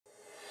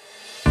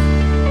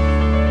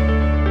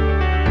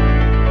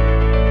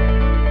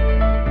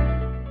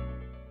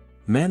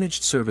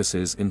Managed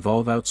services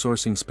involve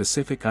outsourcing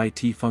specific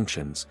IT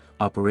functions,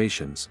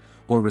 operations,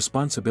 or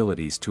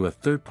responsibilities to a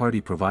third-party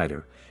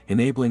provider,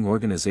 enabling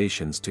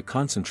organizations to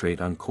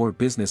concentrate on core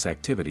business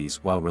activities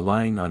while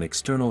relying on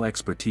external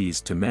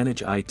expertise to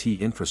manage IT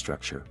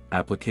infrastructure,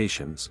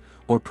 applications,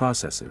 or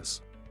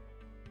processes.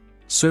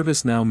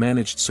 ServiceNow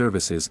Managed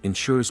Services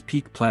ensures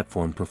peak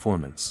platform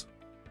performance.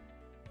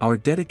 Our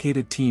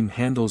dedicated team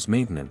handles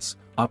maintenance,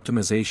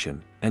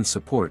 optimization, and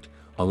support,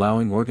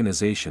 allowing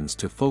organizations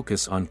to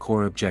focus on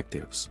core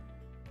objectives.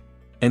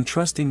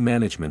 Entrusting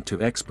management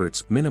to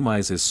experts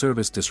minimizes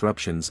service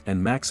disruptions and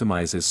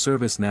maximizes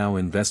ServiceNow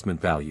investment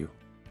value.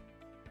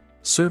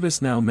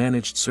 ServiceNow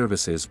Managed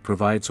Services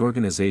provides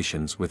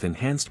organizations with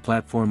enhanced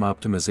platform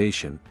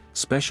optimization,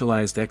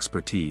 specialized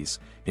expertise,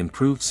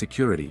 improved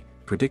security,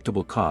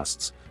 predictable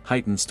costs,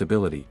 heightened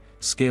stability,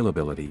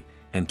 scalability,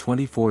 and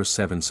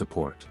 24/7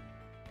 support.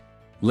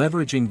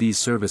 Leveraging these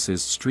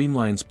services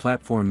streamlines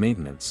platform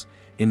maintenance,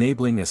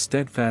 enabling a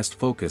steadfast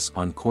focus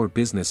on core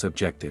business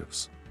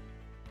objectives.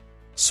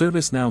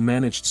 ServiceNow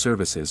Managed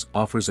Services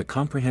offers a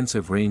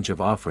comprehensive range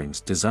of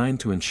offerings designed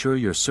to ensure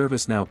your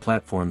ServiceNow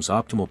platform's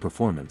optimal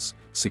performance,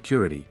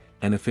 security,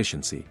 and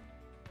efficiency.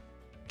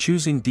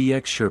 Choosing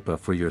DxSherpa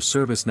for your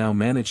ServiceNow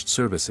Managed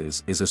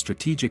Services is a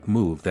strategic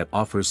move that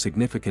offers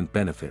significant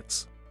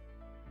benefits.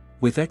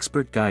 With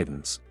expert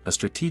guidance, a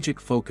strategic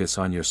focus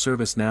on your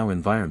ServiceNow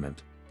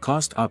environment,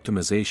 cost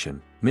optimization,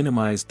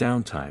 minimized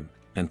downtime,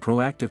 and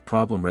proactive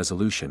problem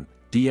resolution,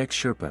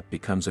 DxSherpa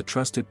becomes a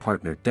trusted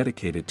partner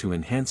dedicated to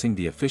enhancing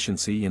the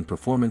efficiency and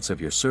performance of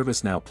your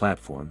ServiceNow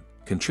platform,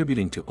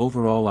 contributing to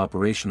overall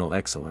operational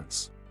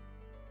excellence.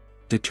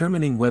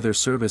 Determining whether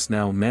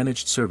ServiceNow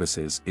Managed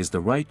Services is the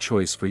right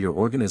choice for your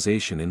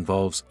organization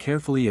involves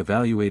carefully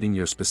evaluating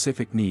your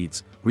specific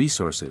needs,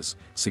 resources,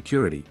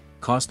 security,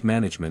 cost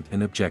management,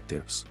 and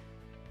objectives.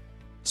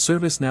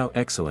 ServiceNow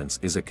excellence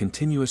is a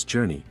continuous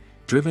journey,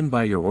 driven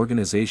by your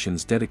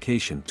organization's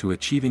dedication to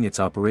achieving its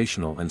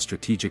operational and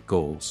strategic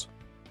goals.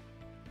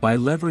 By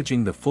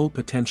leveraging the full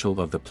potential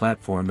of the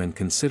platform and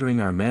considering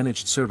our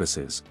managed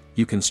services,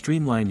 you can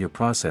streamline your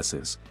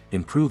processes,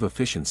 improve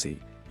efficiency,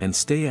 and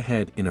stay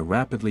ahead in a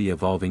rapidly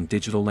evolving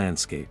digital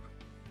landscape.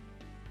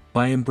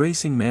 By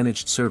embracing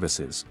managed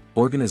services,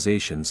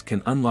 organizations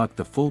can unlock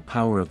the full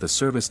power of the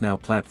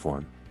ServiceNow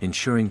platform,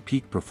 ensuring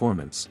peak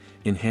performance,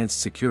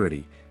 enhanced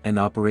security, and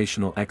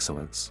operational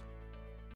excellence.